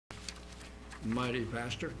mighty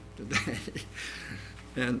pastor today.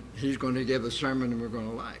 And he's going to give a sermon we're going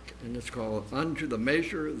to like. And it's called Unto the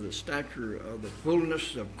Measure of the Stature of the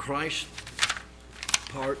Fullness of Christ,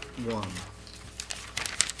 Part 1.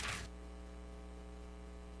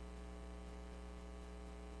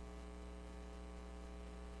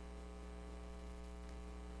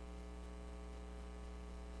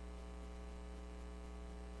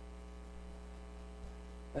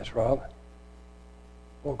 That's Rob.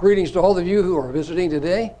 Well, greetings to all of you who are visiting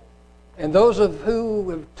today, and those of who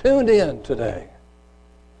have tuned in today.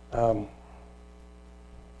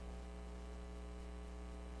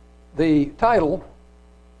 The title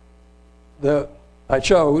that I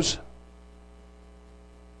chose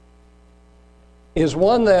is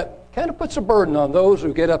one that kind of puts a burden on those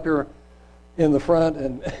who get up here in the front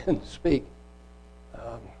and speak.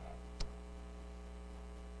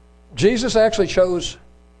 Jesus actually chose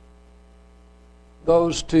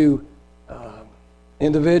those two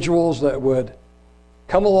individuals that would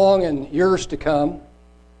come along in years to come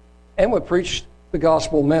and would preach the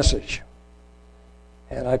gospel message.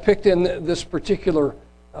 And I picked in this particular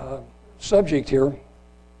subject here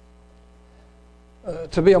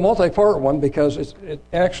to be a multi-part one because it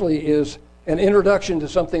actually is an introduction to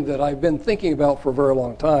something that I've been thinking about for a very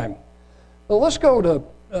long time. Well, let's go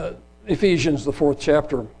to Ephesians, the 4th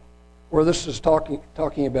chapter, where this is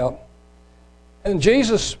talking about. And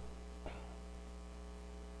Jesus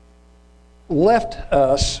left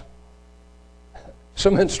us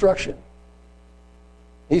some instruction.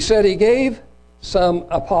 He said he gave some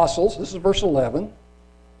apostles, this is verse 11,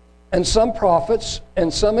 and some prophets,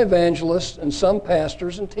 and some evangelists, and some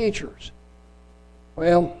pastors and teachers.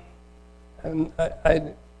 Well, and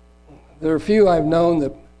there are a few I've known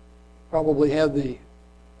that probably had the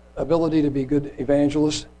ability to be good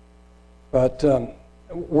evangelists, but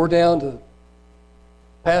we're down to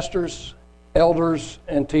pastors, elders,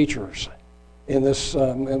 and teachers in this,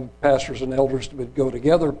 and pastors and elders would go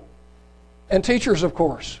together. And teachers, of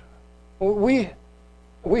course. We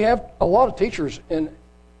have a lot of teachers, and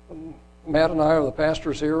Matt and I are the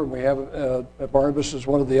pastors here, and we have Barnabas is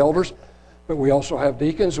one of the elders, but we also have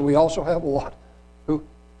deacons, and we also have a lot who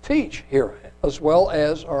teach here, as well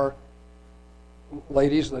as our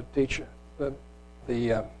ladies that teach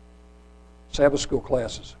the Sabbath school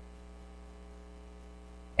classes.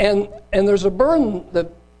 And there's a burden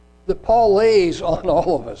that Paul lays on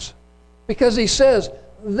all of us, because he says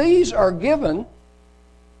these are given,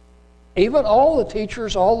 even all the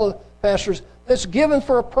teachers, all the pastors, it's given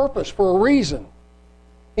for a purpose, for a reason.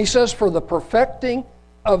 He says for the perfecting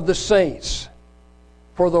of the saints,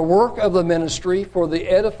 for the work of the ministry, for the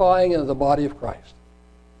edifying of the body of Christ.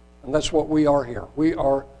 And that's what we are here. We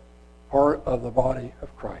are part of the body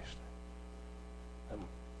of Christ.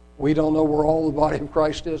 We don't know where all the body of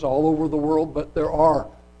Christ is all over the world, but there are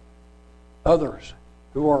others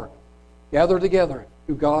who are gathered together,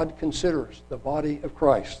 who God considers the body of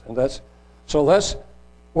Christ. And that's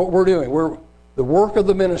what we're doing. We're the work of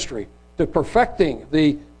the ministry, the perfecting,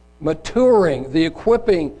 the maturing, the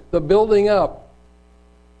equipping, the building up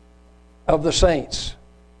of the saints,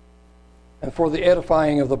 and for the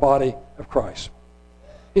edifying of the body of Christ.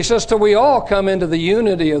 He says, till we all come into the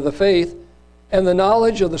unity of the faith and the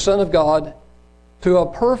knowledge of the Son of God, to a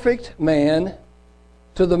perfect man,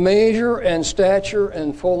 to the measure and stature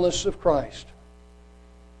and fullness of Christ.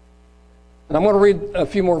 And I'm going to read a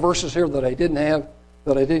few more verses here that I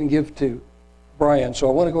didn't give to Brian, so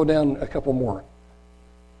I want to go down a couple more.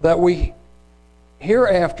 That we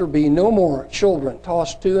hereafter be no more children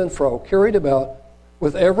tossed to and fro, carried about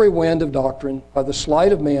with every wind of doctrine, by the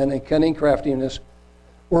sleight of men and cunning craftiness,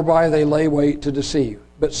 whereby they lay wait to deceive.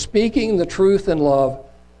 But speaking the truth in love,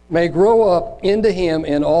 may grow up into him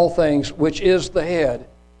in all things, which is the head,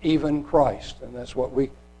 even Christ. And that's what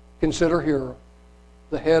we consider here.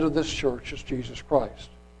 The head of this church is Jesus Christ.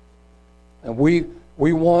 And we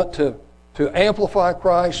want to amplify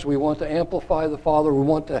Christ. We want to amplify the Father. We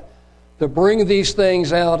want to bring these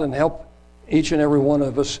things out and help each and every one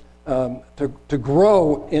of us to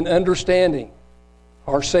grow in understanding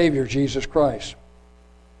our Savior, Jesus Christ.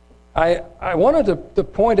 I wanted to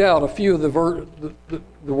point out a few of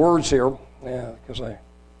the words here, because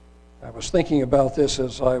I was thinking about this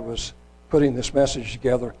as I was putting this message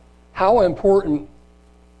together, how important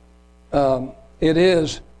it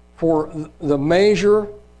is for the measure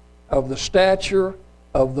of the stature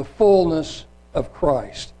of the fullness of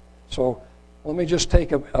Christ. So let me just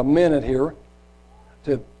take a minute here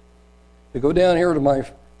to go down here to my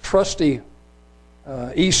trusty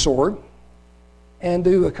e-sword and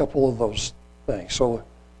do a couple of those things. So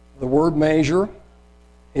the word measure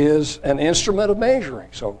is an instrument of measuring.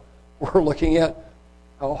 So We're looking at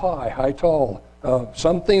how high, tall,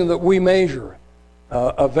 something that we measure,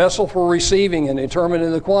 a vessel for receiving and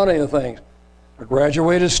determining the quantity of things, a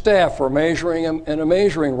graduated staff for measuring and a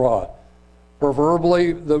measuring rod,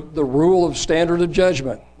 proverbially the rule of standard of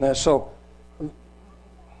judgment. Now, so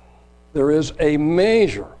there is a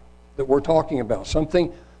measure that we're talking about,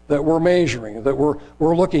 something that we're measuring, that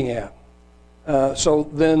we're looking at. So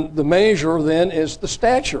then the measure then is the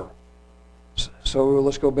stature. So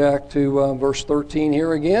let's go back to verse 13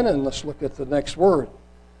 here again, and let's look at the next word.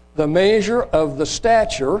 The measure of the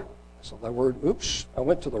stature. So that word, oops, I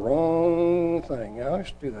went to the wrong thing. I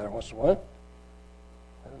used to do that once in a while.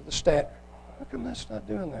 The stat. How come that's not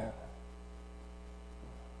doing that?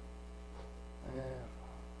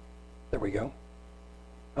 There we go.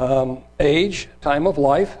 Age, time of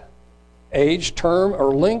life. Age, term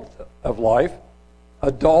or length of life.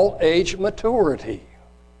 Adult age, maturity.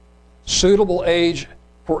 Suitable age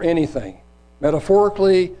for anything.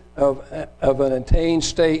 Metaphorically, of an attained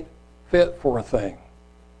state fit for a thing.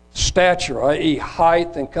 Stature, i.e.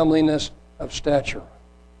 height and comeliness of stature.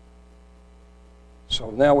 So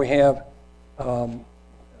now we have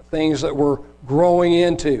things that we're growing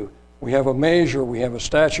into. We have a measure, we have a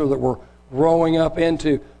stature that we're growing up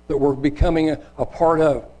into, that we're becoming a part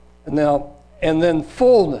of. And then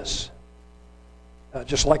fullness,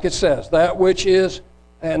 just like it says, that which is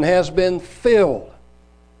and has been filled.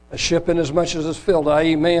 A ship inasmuch as it's filled,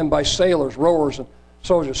 i.e. manned by sailors, rowers, and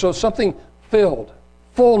soldiers. So something filled,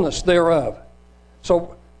 fullness thereof.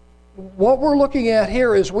 So what we're looking at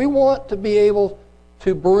here is we want to be able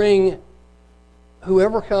to bring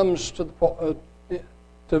whoever comes to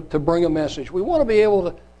bring a message. We want to be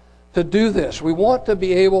able to do this. We want to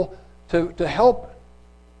be able to help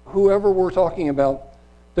whoever we're talking about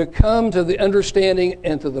to come to the understanding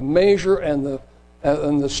and to the measure and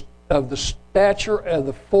the stature and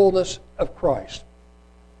the fullness of Christ.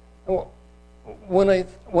 When I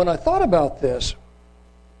thought about this,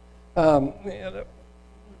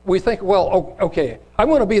 we think, well, okay, I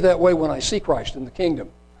want to be that way when I see Christ in the kingdom.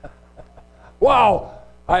 Wow!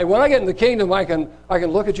 When I get in the kingdom, I can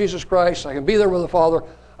look at Jesus Christ. I can be there with the Father.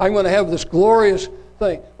 I'm going to have this glorious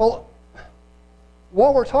thing. Well,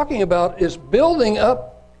 what we're talking about is building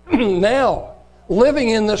up now, living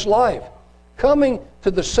in this life, coming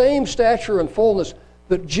to the same stature and fullness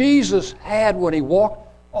that Jesus had when he walked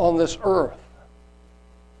on this earth.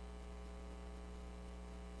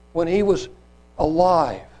 When he was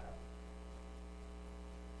alive.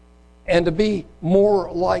 And to be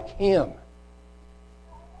more like him.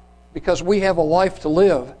 Because we have a life to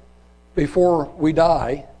live before we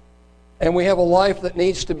die. And we have a life that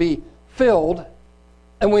needs to be filled.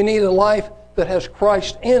 And we need a life that has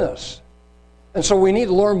Christ in us. And so we need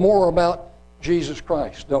to learn more about Jesus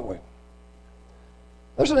Christ, don't we?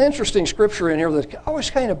 There's an interesting scripture in here that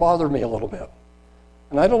always kind of bothered me a little bit.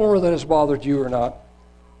 And I don't know whether that has bothered you or not.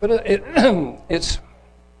 But it's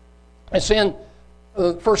in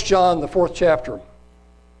 1 John, the 4th chapter.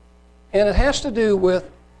 And it has to do with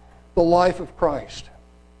the life of Christ.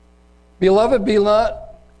 Beloved,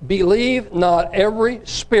 believe not every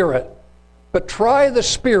spirit, but try the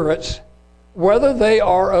spirits whether they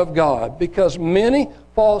are of God, because many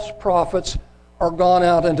false prophets are gone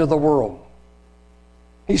out into the world.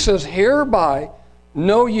 He says, hereby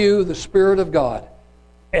know you the Spirit of God.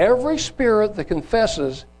 Every spirit that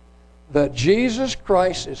confesses that Jesus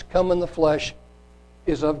Christ is come in the flesh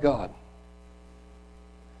is of God.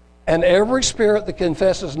 And every spirit that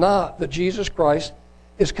confesses not that Jesus Christ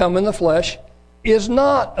is come in the flesh is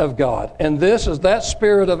not of God. And this is that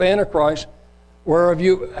spirit of Antichrist, whereof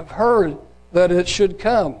you have heard that it should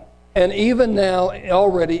come, and even now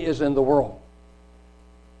already is in the world.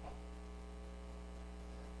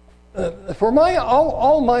 For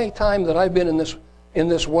all my time that I've been in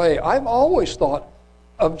this way, I've always thought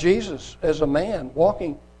of Jesus as a man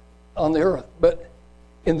walking on the earth. But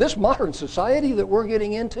in this modern society that we're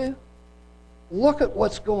getting into, look at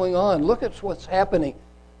what's going on. Look at what's happening.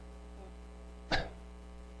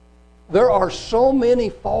 There are so many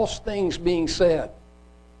false things being said.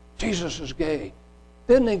 Jesus is gay.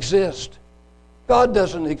 Didn't exist. God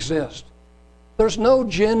doesn't exist. There's no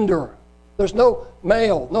gender. There's no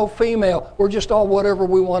male, no female. We're just all whatever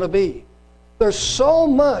we want to be. There's so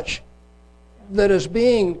much that is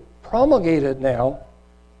being promulgated now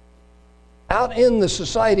out in the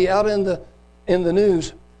society, out in the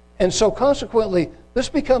news. And so consequently, this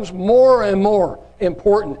becomes more and more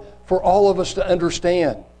important for all of us to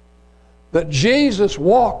understand that Jesus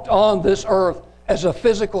walked on this earth as a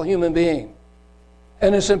physical human being.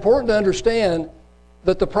 And it's important to understand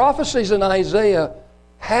that the prophecies in Isaiah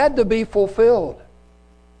had to be fulfilled.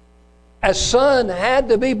 A son had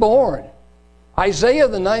to be born. Isaiah,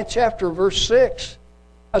 the 9th chapter, verse 6.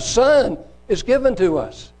 A son is given to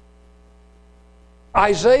us.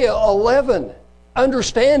 Isaiah 11,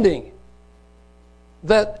 understanding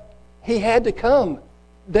that he had to come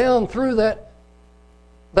down through that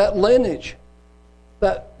lineage,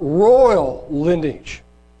 that royal lineage,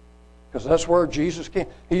 because that's where Jesus came.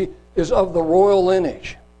 He is of the royal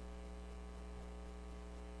lineage.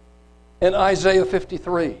 In Isaiah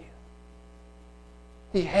 53,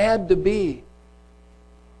 he had to be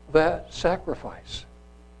that sacrifice.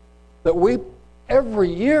 That we,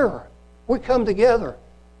 every year, we come together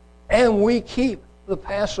and we keep the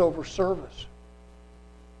Passover service.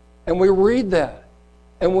 And we read that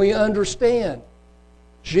and we understand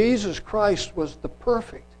Jesus Christ was the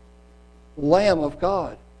perfect Lamb of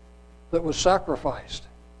God that was sacrificed.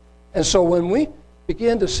 And so when we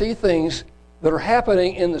begin to see things that are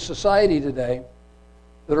happening in the society today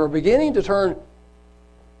that are beginning to turn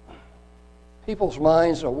people's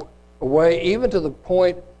minds away, even to the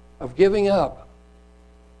point of giving up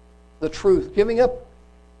the truth, giving up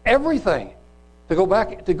everything to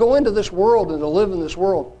go into this world and to live in this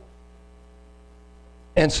world.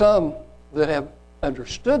 And some that have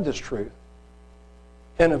understood this truth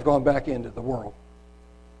and have gone back into the world.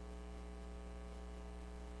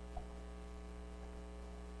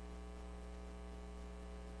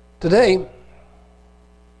 Today,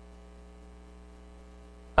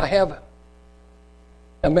 I have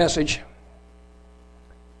a message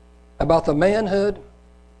about the manhood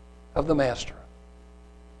of the Master.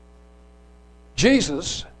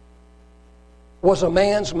 Jesus was a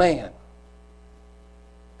man's man.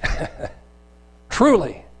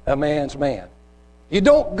 Truly a man's man. You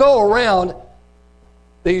don't go around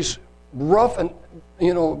these rough and,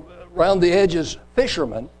 around the edges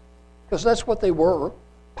fishermen, because that's what they were.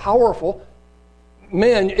 Powerful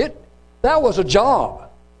men. That was a job.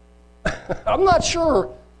 I'm not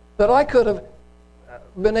sure that I could have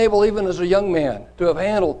been able, even as a young man, to have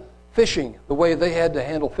handled fishing the way they had to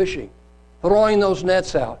handle fishing. Throwing those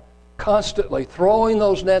nets out, constantly throwing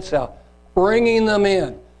those nets out, bringing them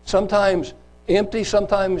in, sometimes empty,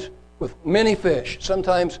 sometimes with many fish,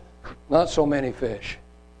 sometimes not so many fish.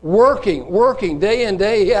 Working day in,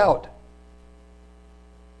 day out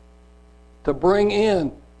to bring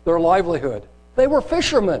in their livelihood. They were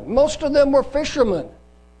fishermen. Most of them were fishermen.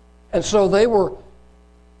 And so they were, I'm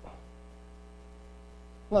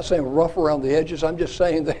not saying rough around the edges, I'm just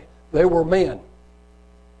saying they were men.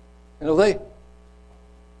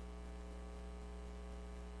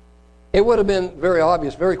 It would have been very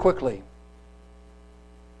obvious very quickly,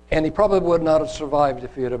 and he probably would not have survived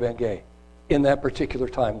if he had been gay in that particular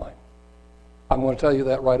timeline. I'm going to tell you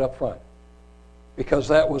that right up front, because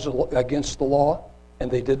that was against the law, and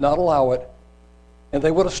they did not allow it, and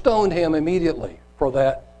they would have stoned him immediately for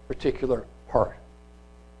that particular part.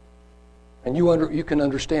 And you can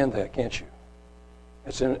understand that, can't you?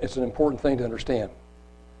 It's an important thing to understand.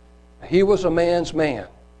 He was a man's man.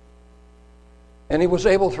 And he was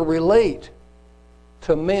able to relate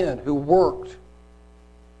to men who worked,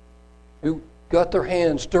 who got their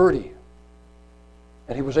hands dirty.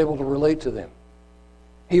 And he was able to relate to them.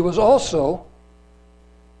 He was also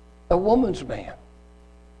a woman's man.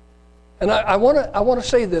 And I want to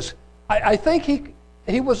say this. I think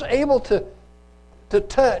he was able to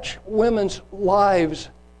touch women's lives.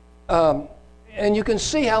 And you can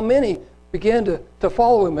see how many began to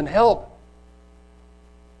follow him and help.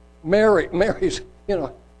 Mary is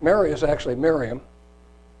actually Miriam,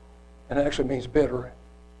 and it actually means bitter.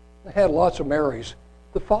 They had lots of Marys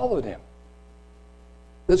that followed him,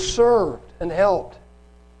 that served and helped.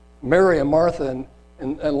 Mary and Martha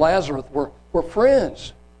and Lazarus were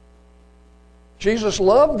friends. Jesus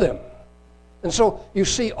loved them. And so you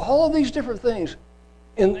see all of these different things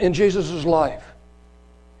in Jesus' life.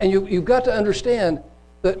 And you've got to understand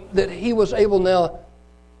that he was able now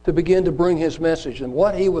to begin to bring his message, and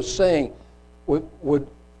what he was saying would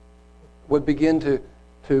begin to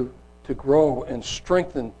grow and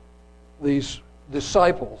strengthen these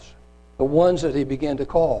disciples, the ones that he began to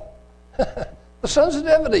call. The sons of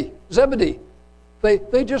Zebedee.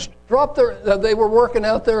 They just dropped they were working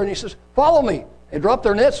out there, and he says, "Follow me." They dropped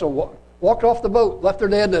their nets and walked off the boat, left their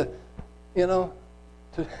dad to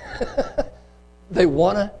they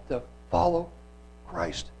wanted to follow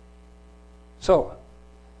Christ. So,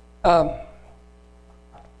 now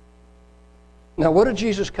what did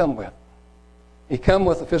Jesus come with? He come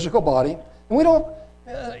with a physical body. And we don't,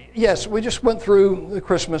 yes, we just went through the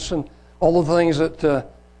Christmas and all the things that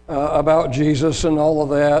about Jesus and all of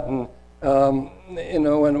that. And,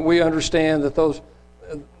 and we understand that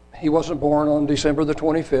he wasn't born on December the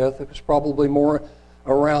 25th. It was probably more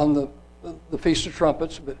around the Feast of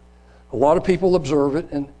Trumpets, but a lot of people observe it.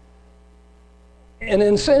 And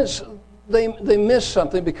in a sense, they miss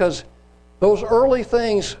something, because those early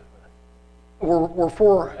things were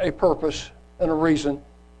for a purpose and a reason,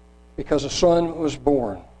 because a son was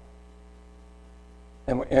born.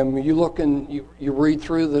 And when you look and you read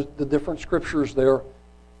through the different scriptures there,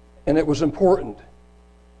 and it was important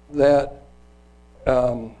that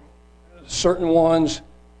certain ones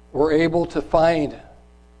were able to find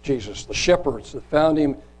Jesus, the shepherds that found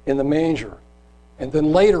him in the manger. And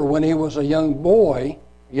then later, when he was a young boy,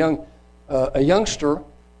 a youngster,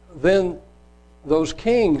 then those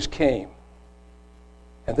kings came.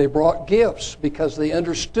 And they brought gifts because they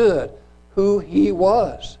understood who he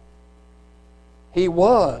was. He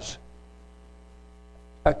was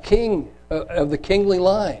a king of the kingly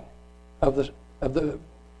line, of the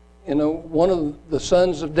one of the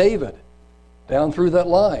sons of David, down through that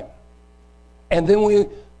line. And then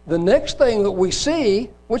the next thing that we see,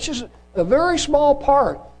 which is a very small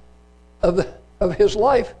part of his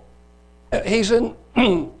life, he's in.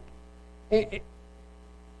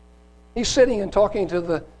 He's sitting and talking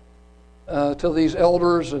to these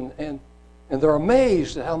elders, and they're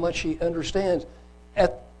amazed at how much he understands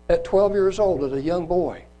at 12 years old, as a young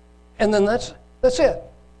boy. And then that's it.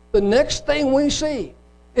 The next thing we see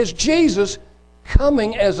is Jesus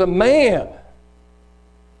coming as a man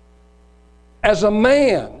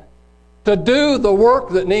to do the work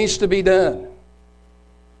that needs to be done.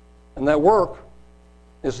 And that work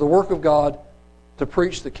is the work of God to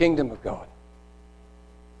preach the kingdom of God.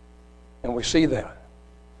 And we see that.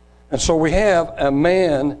 And so we have a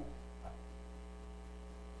man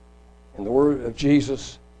in the word of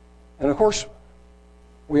Jesus. And of course,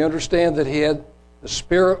 we understand that he had the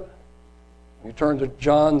Spirit. We turn to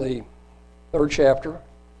John, the 3rd chapter.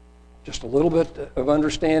 Just a little bit of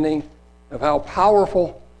understanding of how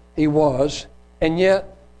powerful he was, and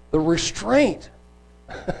yet the restraint.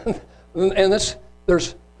 And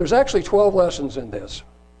there's actually 12 lessons in this.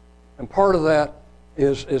 And part of that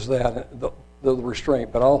is that the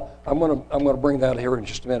restraint. But I'm going to bring that here in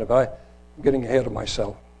just a minute. But I'm getting ahead of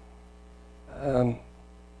myself.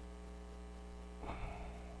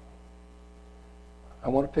 I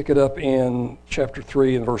want to pick it up in chapter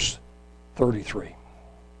 3 and verse 33.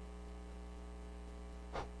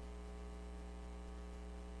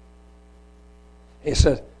 He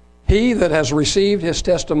said, "He that has received his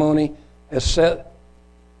testimony has set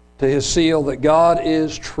to his seal that God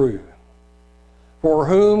is true. For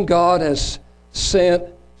whom God has sent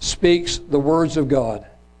speaks the words of God.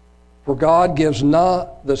 For God gives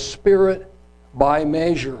not the Spirit by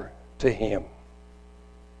measure to him.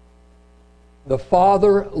 The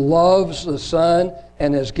Father loves the Son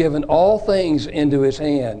and has given all things into his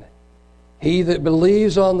hand. He that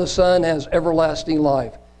believes on the Son has everlasting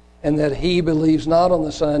life, and that he believes not on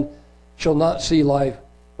the Son shall not see life,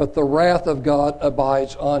 but the wrath of God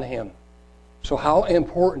abides on him." So how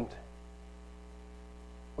important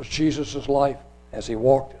was Jesus' life as he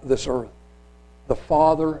walked this earth? The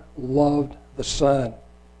Father loved the Son,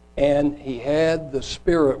 and he had the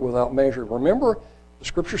Spirit without measure. Remember, the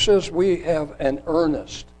Scripture says we have an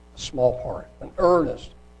earnest, a small part, an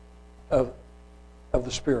earnest of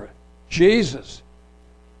the Spirit. Jesus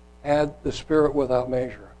had the Spirit without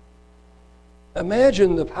measure.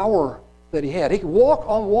 Imagine the power that he had. He could walk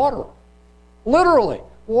on water. Literally,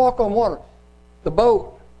 walk on water. The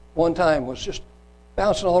boat, one time, was just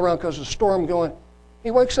bouncing all around because of the storm going.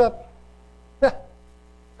 He wakes up,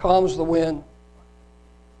 calms the wind.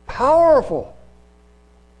 Powerful.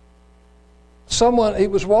 He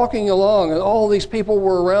was walking along, and all these people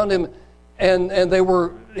were around him, and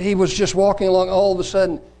he was just walking along. All of a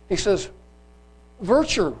sudden, he says,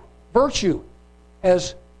 virtue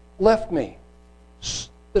has left me.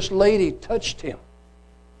 This lady touched him.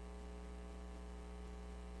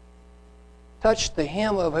 Touched the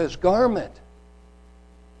hem of his garment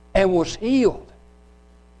and was healed.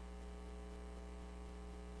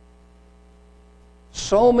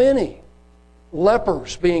 So many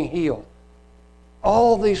lepers being healed.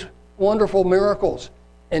 All these wonderful miracles.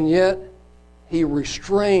 And yet, he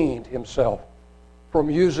restrained himself from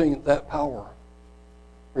using that power.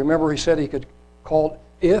 Remember, he said he could call,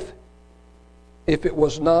 if it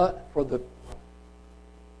was not for the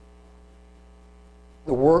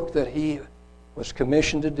work that he was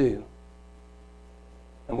commissioned to do,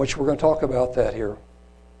 and which we're going to talk about that here,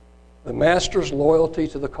 the Master's loyalty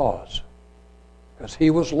to the cause, because he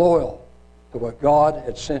was loyal to what God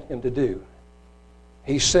had sent him to do.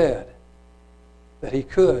 He said that he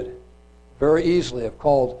could very easily have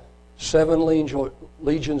called 7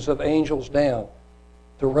 legions of angels down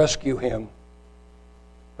to rescue him,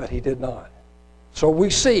 but he did not. So we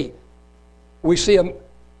see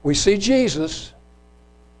Jesus,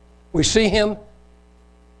 we see him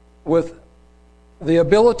with the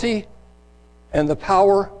ability and the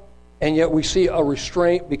power, and yet we see a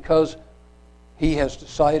restraint because he has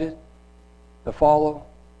decided to follow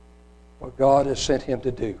what God has sent him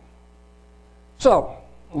to do. So,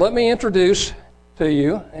 let me introduce to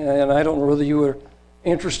you, and I don't know whether you were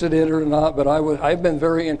interested in it or not, but I've been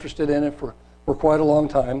very interested in it for quite a long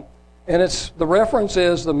time. And the reference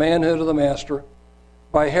is The Manhood of the Master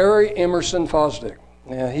by Harry Emerson Fosdick.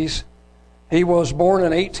 He was born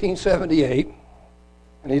in 1878,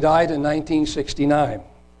 and he died in 1969.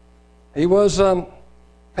 He was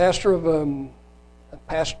pastor of a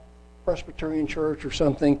past Presbyterian church or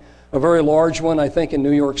something, a very large one, I think, in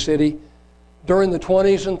New York City, during the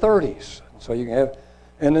 20s and 30s. So you can have,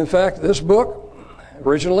 and in fact, this book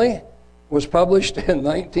originally was published in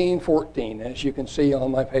 1914, as you can see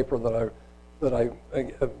on my paper that I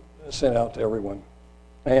sent out to everyone.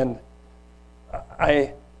 And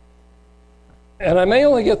I may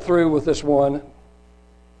only get through with this one,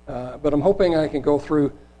 but I'm hoping I can go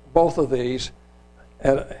through both of these.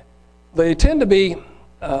 And they tend to be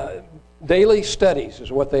daily studies,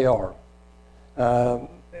 is what they are.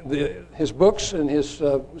 His books and his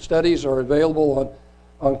studies are available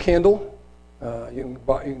on Kindle. You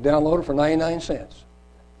can download it for 99 cents.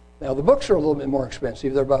 Now, the books are a little bit more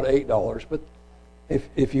expensive. They're about $8, but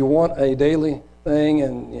if you want a daily thing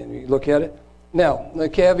and you look at it. Now, the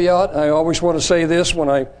caveat, I always want to say this when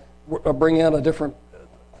I bring out a different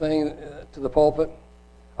thing to the pulpit.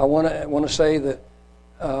 I want to say that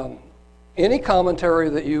any commentary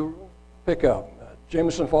that you pick up,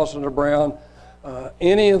 Jameson, Foster, and Brown,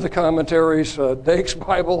 any of the commentaries, Dake's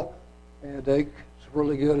Bible, Dake's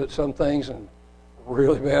really good at some things and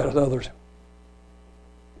really bad at others.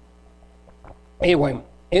 Anyway,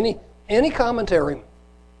 any commentary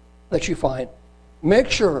that you find, make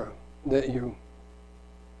sure that you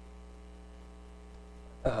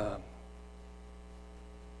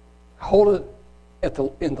hold it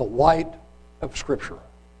in the light of Scripture.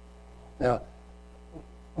 Now,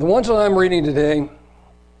 the ones that I'm reading today,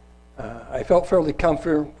 I felt fairly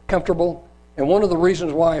comfortable, and one of the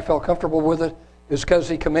reasons why I felt comfortable with it is because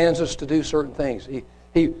he commands us to do certain things.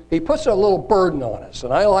 He puts a little burden on us,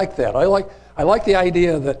 and I like that. I like the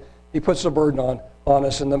idea that he puts a burden on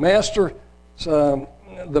us, and the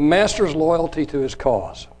master's loyalty to his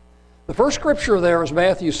cause. The first scripture there is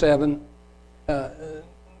Matthew 7,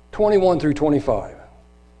 21 through 25.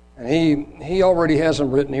 And he already has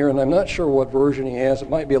them written here, and I'm not sure what version he has. It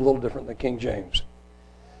might be a little different than King James.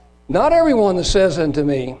 Not everyone that says unto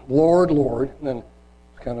me, Lord, Lord, and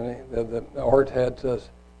kind of the art had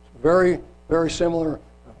very, very similar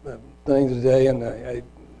thing today, and I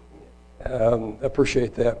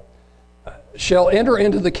appreciate that, shall enter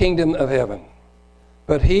into the kingdom of heaven,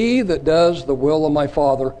 but he that does the will of my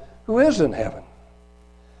Father who is in heaven.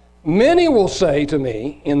 Many will say to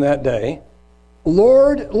me in that day,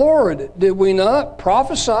 Lord, Lord, did we not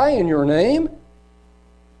prophesy in your name?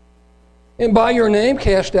 And by your name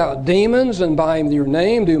cast out demons, and by your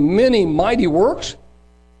name do many mighty works?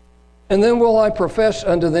 And then will I profess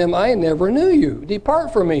unto them, I never knew you.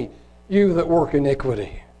 Depart from me, you that work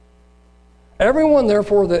iniquity. Everyone,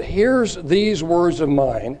 therefore, that hears these words of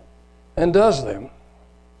mine and does them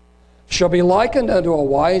shall be likened unto a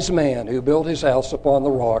wise man who built his house upon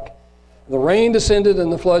the rock. The rain descended,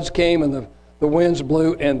 and the floods came, and the winds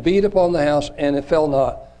blew and beat upon the house, and it fell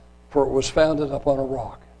not, for it was founded upon a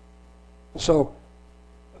rock. So,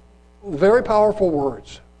 very powerful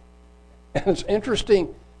words. And it's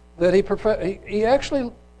interesting that he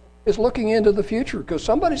actually is looking into the future, because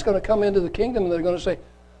somebody's going to come into the kingdom and they're going to say,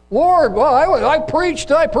 Lord, well, I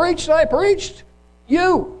preached,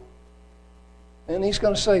 you. And he's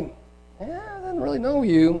going to say, I didn't really know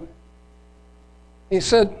you. He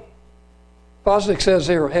said, Fosdick says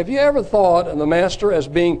here, have you ever thought of the master as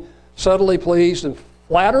being subtly pleased and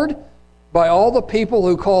flattered by all the people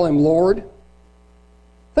who call him Lord?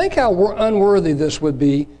 Think how unworthy this would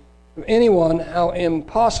be of anyone, how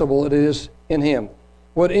impossible it is in him.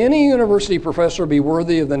 Would any university professor be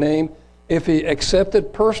worthy of the name if he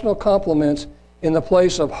accepted personal compliments in the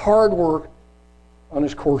place of hard work on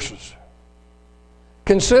his courses?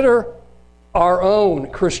 Consider our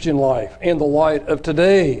own Christian life in the light of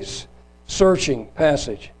today's searching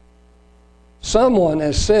passage. Someone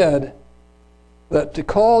has said that to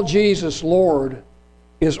call Jesus Lord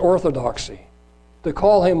is orthodoxy. To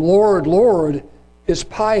call him Lord, Lord is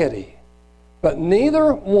piety. But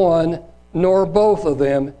neither one nor both of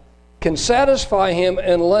them can satisfy him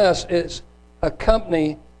unless it's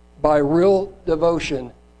accompanied by real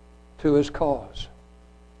devotion to his cause.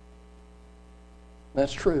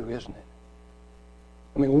 That's true, isn't it?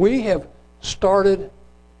 I mean, we have started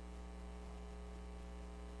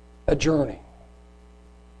a journey.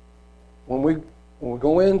 When we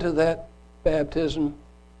go into that baptism,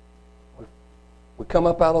 we come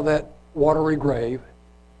up out of that watery grave,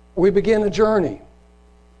 we begin a journey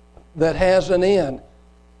that has an end.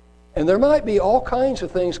 And there might be all kinds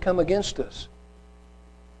of things come against us,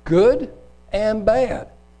 good and bad.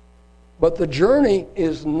 But the journey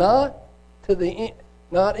is not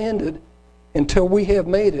ended until we have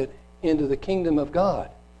made it into the kingdom of God.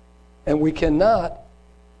 And we cannot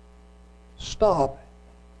stop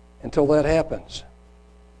until that happens.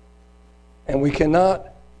 And we cannot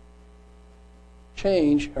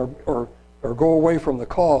change or go away from the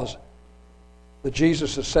cause that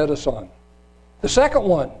Jesus has set us on. The second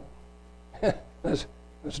one, that's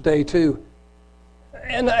day 2.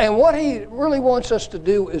 And what he really wants us to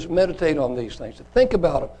do is meditate on these things, to think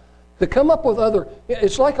about them, to come up with other,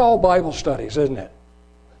 it's like all Bible studies, isn't it?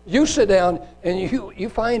 You sit down and you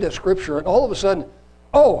find a scripture and all of a sudden,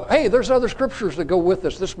 oh, hey, there's other scriptures that go with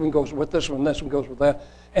this. This one goes with this one, this one goes with that.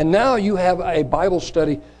 And now you have a Bible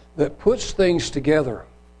study that puts things together.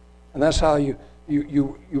 And that's how you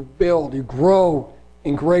build, you grow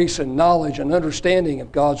in grace and knowledge and understanding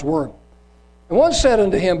of God's Word. And one said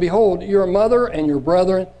unto him, Behold, your mother and your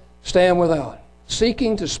brethren stand without,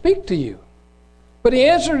 seeking to speak to you. But he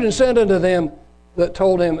answered and said unto them that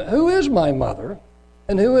told him, Who is my mother,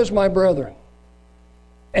 and who is my brethren?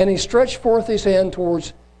 And he stretched forth his hand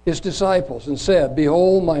towards his disciples, and said,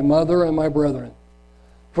 Behold, my mother and my brethren.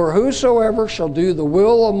 For whosoever shall do the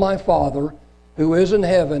will of my Father, who is in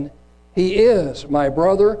heaven, he is my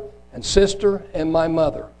brother and sister and my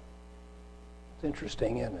mother. It's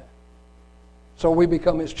interesting, isn't it? So we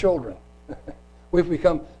become his children. We've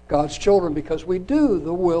become God's children because we do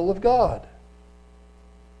the will of God.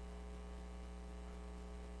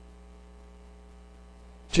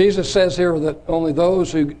 Jesus says here that only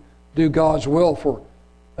those who do God's will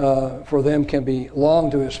for them can belong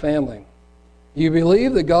to his family. You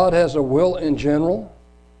believe that God has a will in general?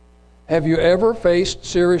 Have you ever faced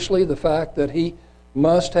seriously the fact that he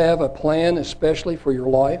must have a plan especially for your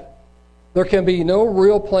life? There can be no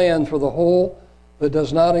real plan for the whole that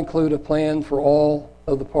does not include a plan for all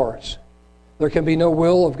of the parts. There can be no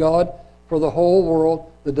will of God for the whole world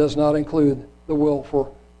that does not include the will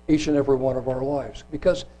for each and every one of our lives,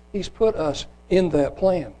 because he's put us in that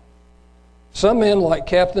plan. Some men, like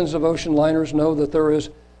captains of ocean liners, know that there is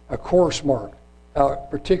a course marked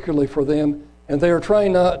out particularly for them, and they are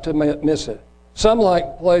trying not to miss it. Some,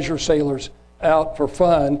 like pleasure sailors out for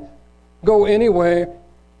fun, go anywhere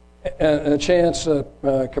a chance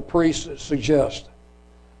caprice suggests.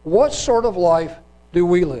 What sort of life do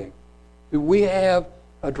we live? Do we have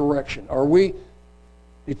a direction? Are we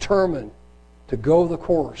determined to go the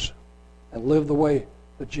course and live the way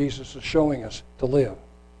that Jesus is showing us to live?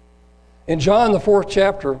 In John, the 4th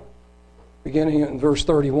chapter, beginning in verse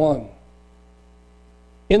 31,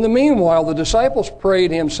 in the meanwhile, the disciples prayed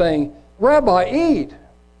him, saying, Rabbi, eat.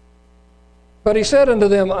 But he said unto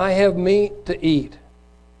them, I have meat to eat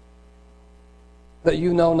that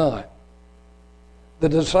you know not. The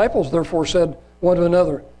disciples therefore said one to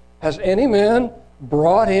another, Has any man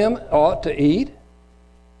brought him aught to eat?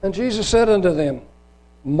 And Jesus said unto them,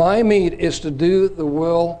 My meat is to do the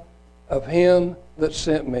will of him that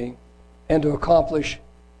sent me, and to accomplish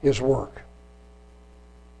his work.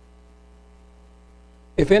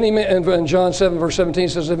 If any man, in John 7, verse 17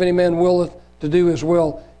 says, If any man willeth to do his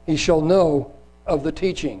will, he shall know of the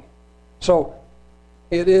teaching. So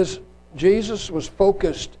it is, Jesus was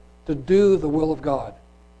focused to do the will of God,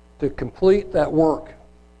 to complete that work,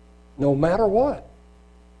 no matter what.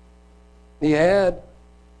 He had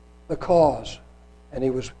the cause, and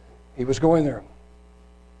he was going there.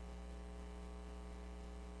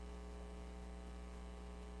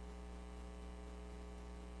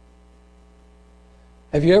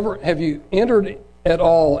 Have you entered at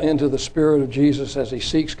all into the Spirit of Jesus as he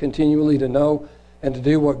seeks continually to know and to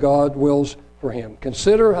do what God wills for him?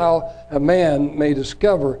 Consider how a man may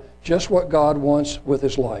discover just what God wants with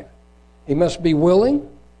his life. He must be willing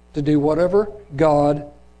to do whatever God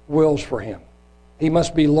wills for him. He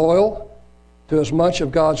must be loyal to as much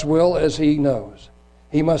of God's will as he knows.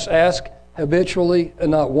 He must ask habitually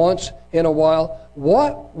and not once in a while,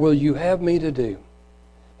 What will you have me to do?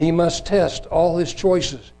 He must test all his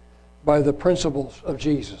choices by the principles of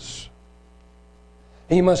Jesus.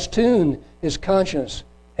 He must tune his conscience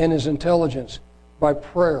and his intelligence by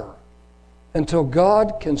prayer until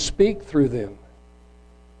God can speak through them.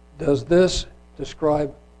 Does this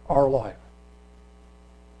describe our life?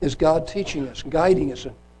 Is God teaching us, guiding us,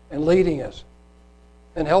 and leading us,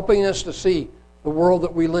 and helping us to see the world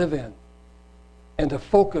that we live in, and to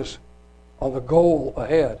focus on the goal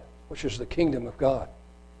ahead, which is the kingdom of God?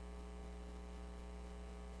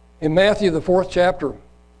 In Matthew, the 4th chapter,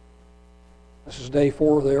 this is day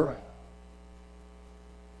 4 there.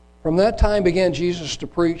 From that time began Jesus to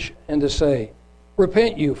preach and to say,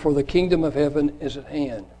 "Repent you, for the kingdom of heaven is at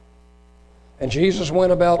hand." And Jesus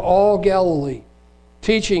went about all Galilee,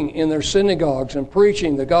 teaching in their synagogues and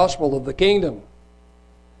preaching the gospel of the kingdom.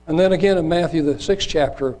 And then again in Matthew, the 6th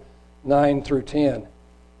chapter, 9 through 10.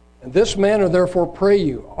 "In this manner therefore pray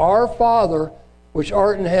you, Our Father, which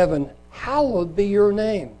art in heaven, hallowed be your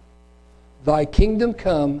name. Thy kingdom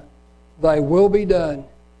come, thy will be done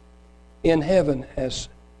in heaven as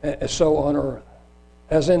so on earth.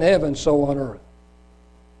 As in heaven, so on earth."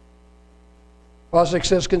 Bostic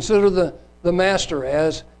says, consider the master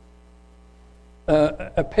as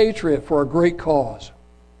a patriot for a great cause.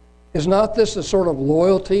 Is not this the sort of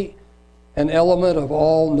loyalty an element of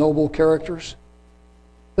all noble characters?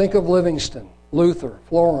 Think of Livingston, Luther,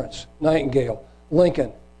 Florence, Nightingale,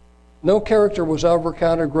 Lincoln. No character was ever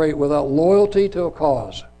counted great without loyalty to a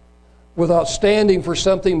cause, without standing for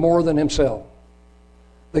something more than himself.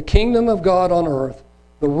 The kingdom of God on earth,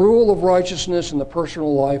 the rule of righteousness in the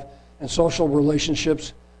personal life and social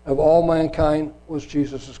relationships of all mankind was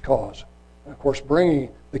Jesus' cause. And of course, bringing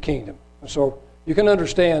the kingdom. And so you can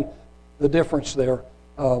understand the difference there,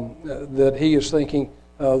 that he is thinking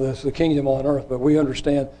there's the kingdom on earth, but we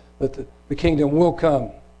understand that the kingdom will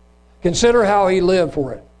come. Consider how he lived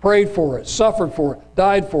for it, prayed for it, suffered for it,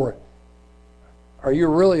 died for it. Are you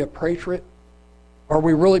really a patriot? Are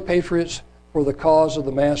we really patriots for the cause of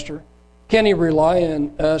the Master? Can he rely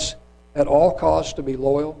on us at all costs to be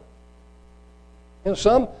loyal? You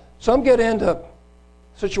know, some get into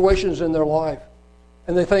situations in their life,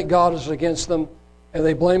 and they think God is against them, and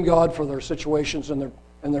they blame God for their situations and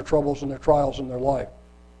their troubles and their trials in their life.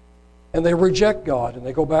 And they reject God, and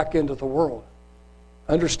they go back into the world.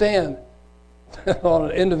 Understand, on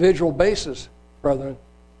an individual basis, brethren,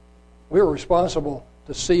 we are responsible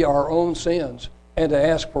to see our own sins and to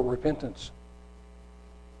ask for repentance.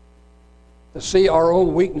 To see our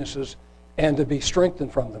own weaknesses and to be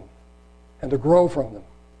strengthened from them and to grow from them.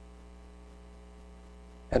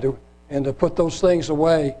 And to put those things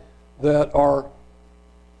away that are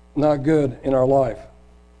not good in our life.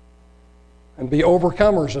 And be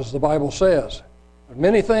overcomers, as the Bible says. There are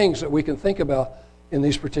many things that we can think about in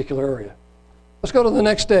these particular areas. Let's go to the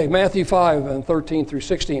next day, Matthew 5 and 13 through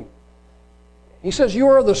 16. He says, "You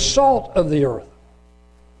are the salt of the earth.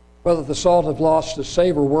 Whether the salt have lost its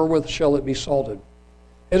savor, wherewith shall it be salted?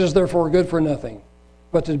 It is therefore good for nothing,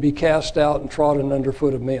 but to be cast out and trodden under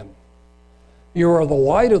foot of men. You are the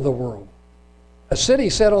light of the world. A city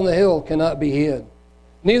set on the hill cannot be hid.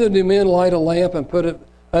 Neither do men light a lamp and put it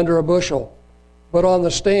under a bushel, but on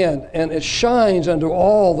the stand, and it shines unto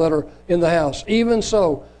all that are in the house. Even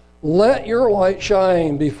so, let your light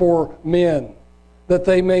shine before men, that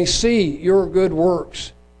they may see your good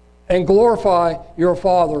works and glorify your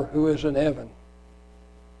Father who is in heaven."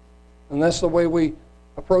 And that's the way we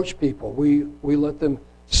approach people. We let them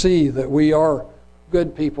see that we are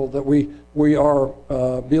good people, that we are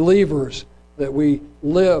believers, that we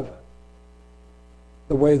live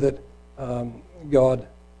the way that God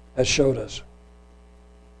has showed us.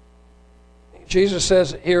 Jesus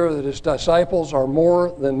says here that his disciples are more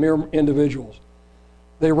than mere individuals.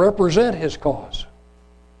 They represent his cause.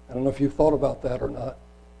 I don't know if you've thought about that or not,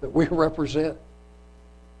 that we represent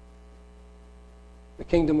the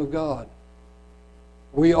kingdom of God.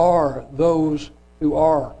 We are those who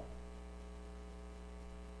are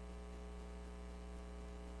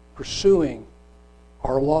pursuing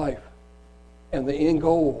our life, and the end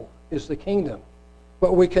goal is the kingdom.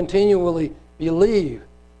 But we continually believe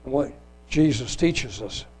in what Jesus teaches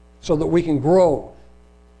us so that we can grow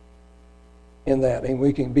in that and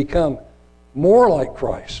we can become more like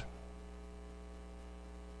Christ.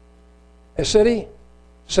 A city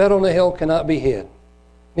set on a hill cannot be hid.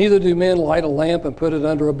 Neither do men light a lamp and put it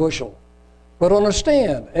under a bushel, but on a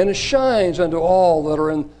stand, and it shines unto all that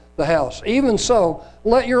are in the house. Even so,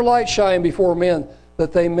 let your light shine before men,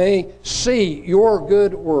 that they may see your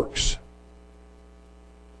good works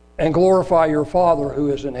and glorify your Father who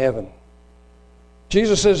is in heaven.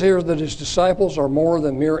 Jesus says here that his disciples are more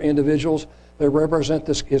than mere individuals. They represent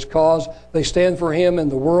his cause. They stand for him in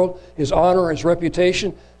the world. His honor, his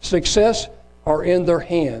reputation, success are in their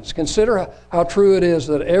hands. Consider how true it is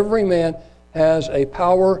that every man has a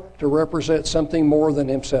power to represent something more than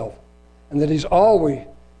himself, and that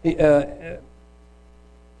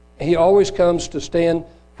he always comes to stand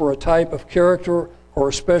for a type of character or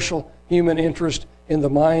a special human interest in the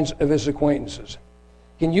minds of his acquaintances.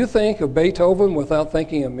 Can you think of Beethoven without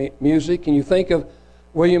thinking of music? Can you think of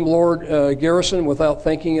William Lord Garrison without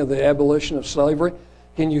thinking of the abolition of slavery?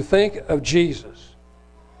 Can you think of Jesus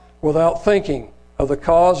without thinking of the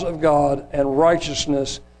cause of God and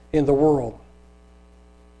righteousness in the world?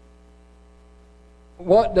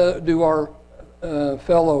 What do our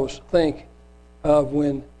fellows think of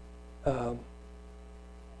when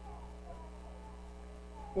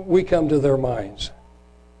we come to their minds?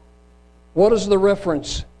 What is the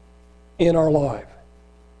reference in our life?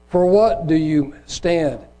 For what do you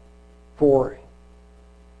stand for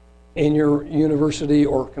in your university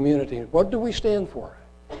or community? What do we stand for?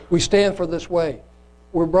 We stand for this way.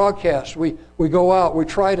 We broadcast. We go out. We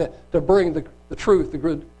try to bring the truth, the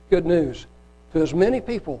good news to as many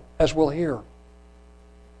people as will hear.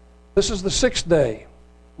 This is the 6th day.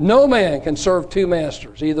 No man can serve two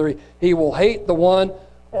masters. Either he will hate the one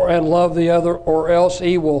and love the other, or else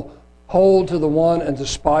he will hold to the one and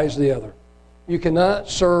despise the other. You cannot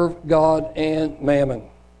serve God and mammon.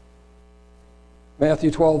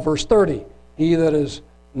 Matthew 12, verse 30. He that is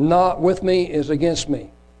not with me is against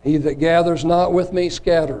me. He that gathers not with me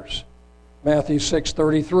scatters. Matthew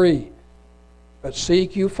 6:33. But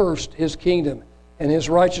seek you first his kingdom and his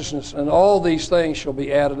righteousness, and all these things shall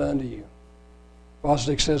be added unto you.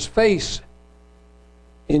 Bostic says, face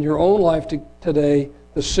in your own life today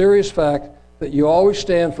the serious fact that you always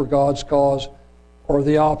stand for God's cause or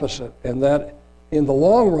the opposite, and that in the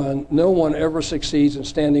long run, no one ever succeeds in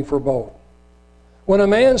standing for both. When a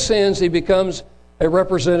man sins, he becomes a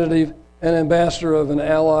representative, an ambassador of an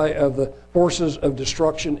ally of the forces of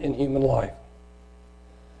destruction in human life.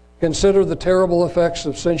 Consider the terrible effects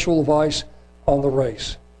of sensual vice on the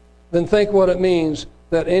race. Then think what it means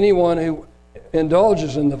that anyone who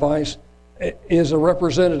indulges in the vice is a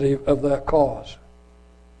representative of that cause.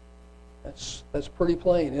 That's pretty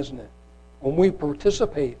plain, isn't it? When we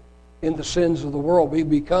participate in the sins of the world, we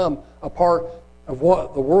become a part of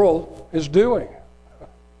what the world is doing.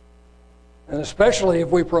 And especially if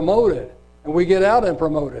we promote it, and we get out and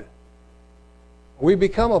promote it, we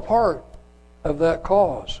become a part of that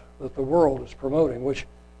cause that the world is promoting, which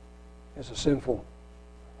is a sinful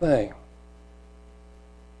thing.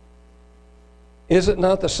 Is it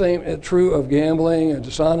not the same true of gambling and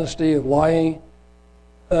dishonesty, of lying?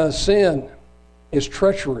 Sin is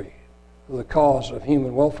treachery to the cause of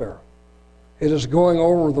human welfare. It is going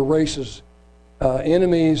over the race's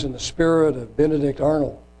enemies in the spirit of Benedict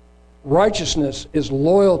Arnold. Righteousness is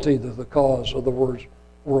loyalty to the cause of the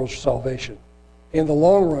world's salvation. In the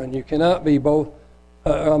long run, you cannot be both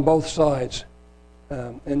on both sides.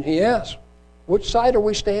 And he asks, which side are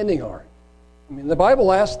we standing on? I mean, the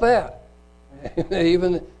Bible asks that.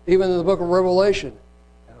 even in the book of Revelation.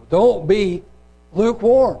 Don't be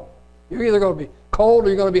lukewarm. You're either going to be cold or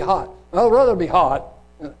you're going to be hot. I'd rather be hot.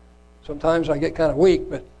 Sometimes I get kind of weak,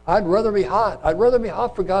 but I'd rather be hot. I'd rather be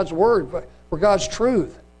hot for God's word, for God's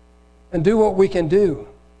truth, and do what we can do.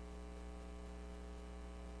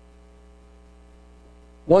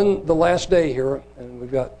 The last day here, and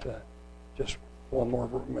we've got just one more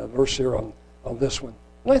verse here on this one.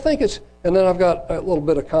 And I think and then I've got a little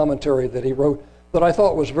bit of commentary that he wrote that I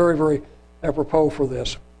thought was very, very apropos for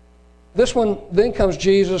this. This one, then comes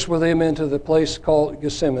Jesus with him into the place called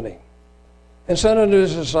Gethsemane, and said unto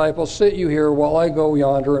his disciples, sit you here while I go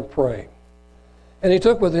yonder and pray. And he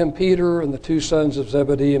took with him Peter and the 2 sons of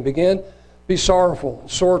Zebedee, and began to be sorrowful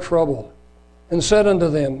and sore troubled, and said unto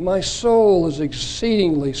them, my soul is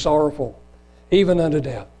exceedingly sorrowful, even unto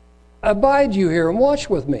death. Abide you here and watch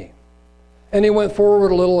with me. And he went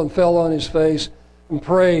forward a little and fell on his face and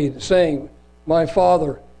prayed, saying, my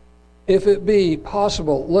Father, if it be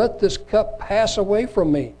possible, let this cup pass away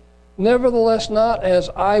from me. Nevertheless, not as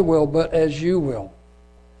I will, but as you will.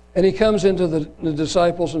 And he comes into the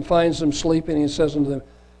disciples and finds them sleeping. And he says unto them,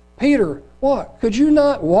 Peter, what? Could you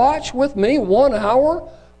not watch with me 1 hour?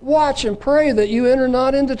 Watch and pray that you enter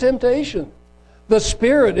not into temptation. The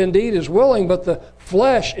spirit indeed is willing, but the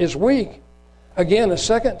flesh is weak. Again, a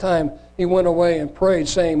second time he went away and prayed,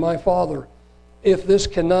 saying, my Father, if this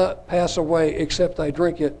cannot pass away except I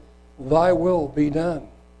drink it, thy will be done.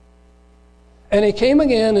 And he came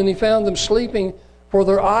again, and he found them sleeping, for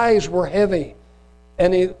their eyes were heavy.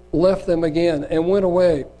 And he left them again, and went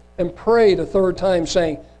away, and prayed a third time,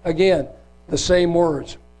 saying, again, the same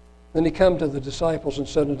words. Then he came to the disciples and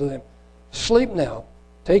said unto them, sleep now,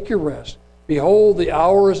 take your rest. Behold, the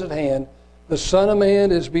hour is at hand, the Son of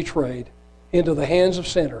Man is betrayed into the hands of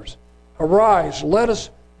sinners. Arise, let us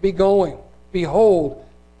be going. Behold,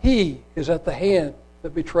 he is at the hand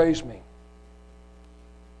that betrays me.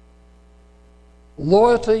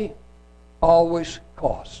 Loyalty always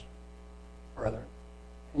costs, brethren.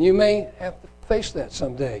 And you may have to face that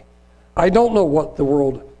someday. I don't know what the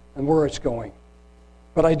world and where it's going,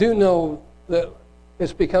 but I do know that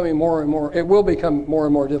it's becoming more and more, it will become more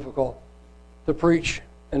and more difficult to preach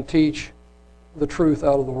and teach the truth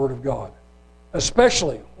out of the Word of God,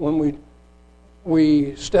 especially when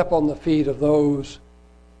we step on the feet of those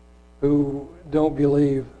who don't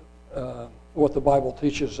believe what the Bible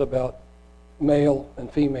teaches about male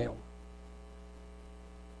and female,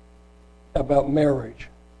 about marriage,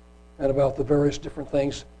 and about the various different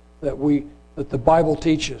things that the Bible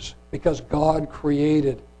teaches, because God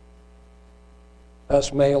created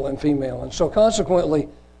us male and female. And so consequently,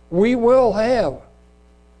 we will have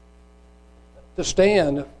to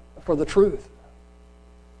stand for the truth.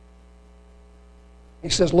 He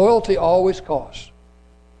says loyalty always costs.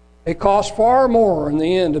 It costs far more in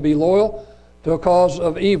the end to be loyal to a cause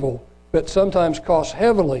of evil, but sometimes costs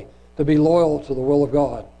heavily to be loyal to the will of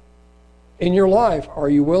God. In your life, are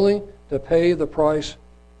you willing to pay the price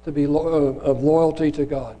to be of loyalty to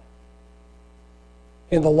God?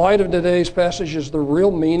 In the light of today's passage, is the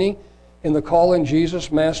real meaning in the calling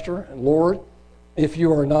Jesus Master and Lord? If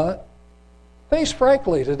you are not, face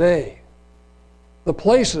frankly today the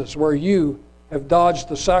places where you have dodged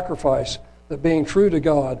the sacrifice that being true to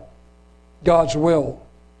God, God's will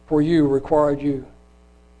for you required you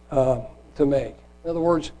to make. In other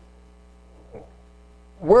words,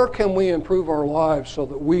 where can we improve our lives so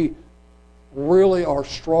that we really are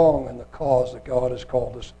strong in the cause that God has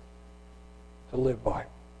called us to live by?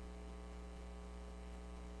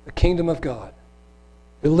 The kingdom of God.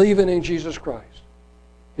 Believing in Jesus Christ.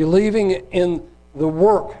 Believing in the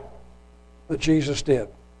work that Jesus did.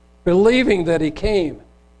 Believing that he came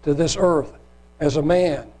to this earth as a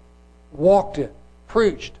man, walked it,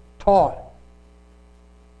 preached, taught,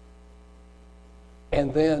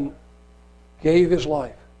 and then gave his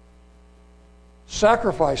life,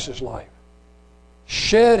 sacrificed his life,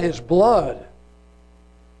 shed his blood,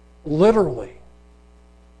 literally,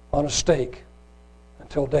 on a stake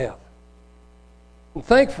until death. And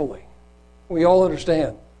thankfully, we all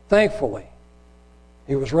understand, thankfully,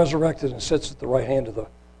 he was resurrected and sits at the right hand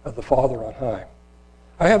of the Father on high.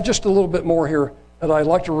 I have just a little bit more here that I'd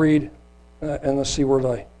like to read, and let's see, where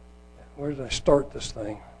did I start this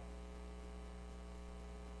thing?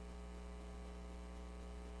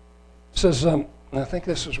 It says, I think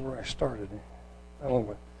this is where I started.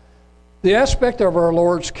 The aspect of our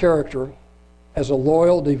Lord's character as a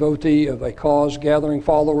loyal devotee of a cause, gathering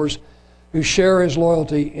followers who share his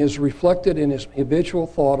loyalty, is reflected in his habitual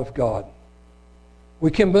thought of God.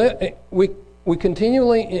 We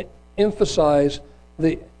continually emphasize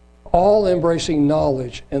the all-embracing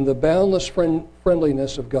knowledge and the boundless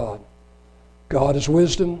friendliness of God. God is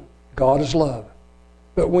wisdom, God is love.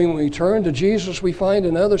 But when we turn to Jesus, we find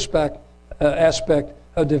another aspect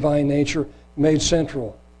of divine nature made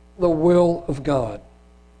central, the will of God.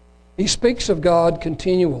 He speaks of God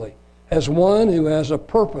continually as one who has a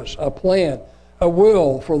purpose, a plan, a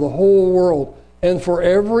will for the whole world and for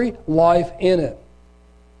every life in it.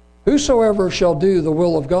 Whosoever shall do the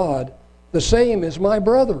will of God, the same is my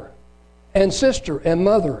brother and sister and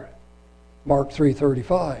mother. Mark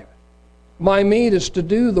 3:35. My meat is to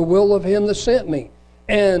do the will of him that sent me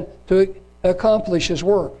and to accomplish his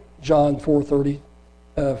work. John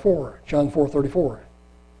 4:34.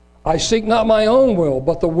 I seek not my own will,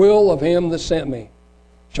 but the will of him that sent me.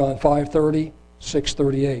 John 5:30,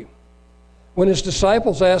 6:38. When his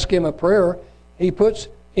disciples ask him a prayer, he puts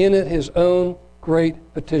in it his own great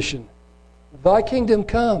petition. Thy kingdom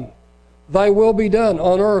come, thy will be done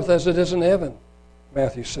on earth as it is in heaven.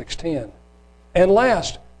 Matthew 6:10. And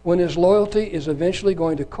last, when his loyalty is eventually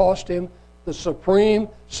going to cost him the supreme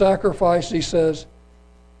sacrifice, he says,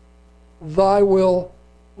 thy will,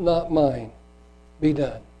 not mine, be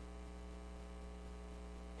done.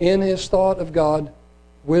 In his thought of God,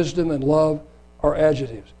 wisdom and love are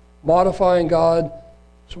adjectives, modifying God's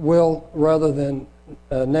will rather than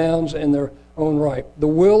nouns in their own right. The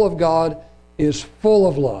will of God is full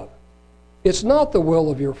of love. It's not the will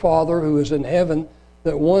of your Father who is in heaven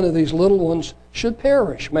that one of these little ones should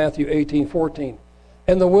perish, Matthew 18:14.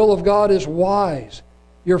 And the will of God is wise.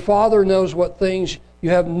 Your Father knows what things you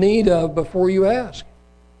have need of before you ask.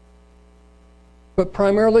 But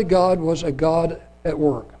primarily God was a God at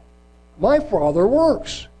work. My Father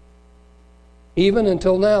works, even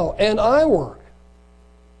until now, and I work.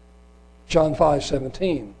 John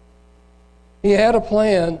 5:17. He had a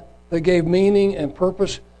plan that gave meaning and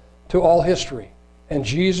purpose to all history. And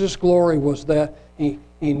Jesus' glory was that he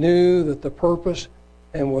knew that the purpose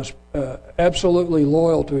and was absolutely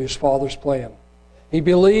loyal to his Father's plan. He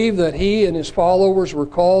believed that he and his followers were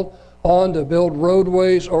called on to build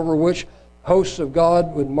roadways over which hosts of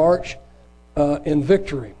God would march in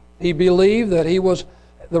victory. He believed that he was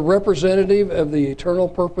the representative of the eternal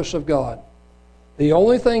purpose of God, the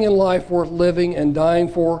only thing in life worth living and dying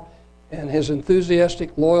for, and his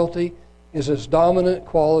enthusiastic loyalty is his dominant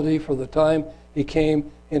quality for the time he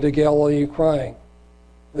came into Galilee crying,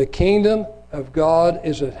 "The kingdom of God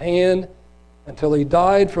is at hand," until he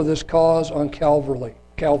died for this cause on Calvary.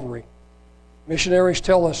 Missionaries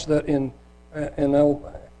tell us that and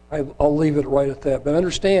I'll leave it right at that, but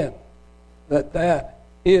understand that that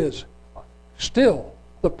is still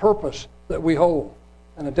the purpose that we hold.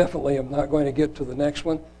 And I definitely am not going to get to the next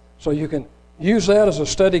one, so you can use that as a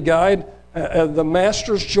study guide, the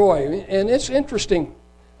Master's Joy. And it's interesting,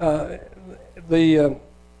 the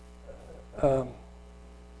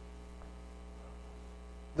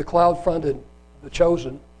cloud-fronted, the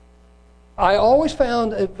chosen. I always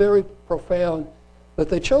found it very profound that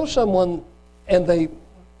they chose someone and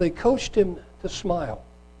they coached him to smile.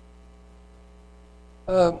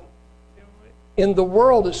 In the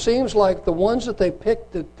world, it seems like the ones that they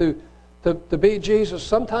picked to be Jesus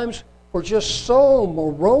sometimes were just so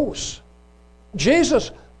morose.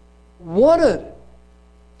 Jesus wanted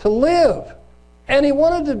to live, and he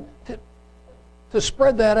wanted to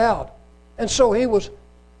spread that out. And so he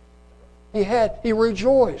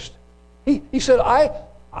rejoiced. He said,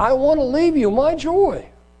 I want to leave you my joy.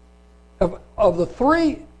 Of the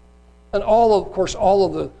three, and all of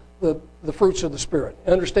the fruits of the Spirit.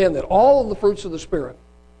 Understand that all of the fruits of the Spirit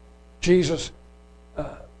Jesus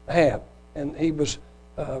had. And he was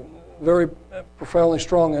very profoundly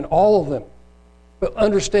strong in all of them. But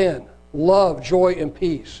understand, love, joy, and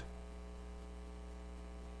peace.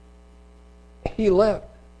 He left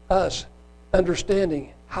us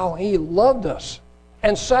understanding how he loved us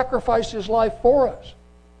and sacrificed his life for us.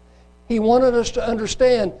 He wanted us to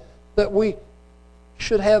understand that we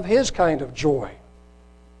should have his kind of joy.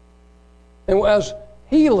 And as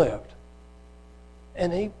he lived,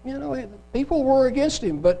 and people were against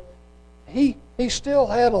him, but he still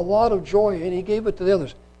had a lot of joy, and he gave it to the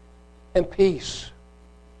others. And peace.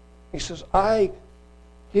 He says, I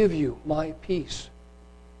give you my peace.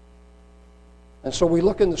 And so we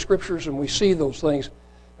look in the Scriptures and we see those things,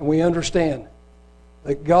 and we understand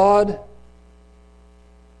that God,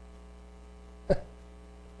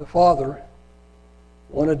 the Father,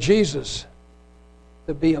 wanted Jesus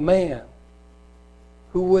to be a man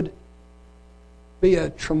who would be a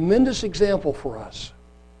tremendous example for us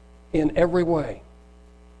in every way.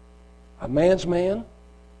 A man's man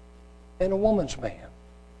and a woman's man.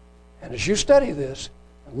 And as you study this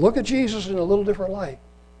and look at Jesus in a little different light,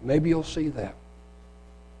 maybe you'll see that.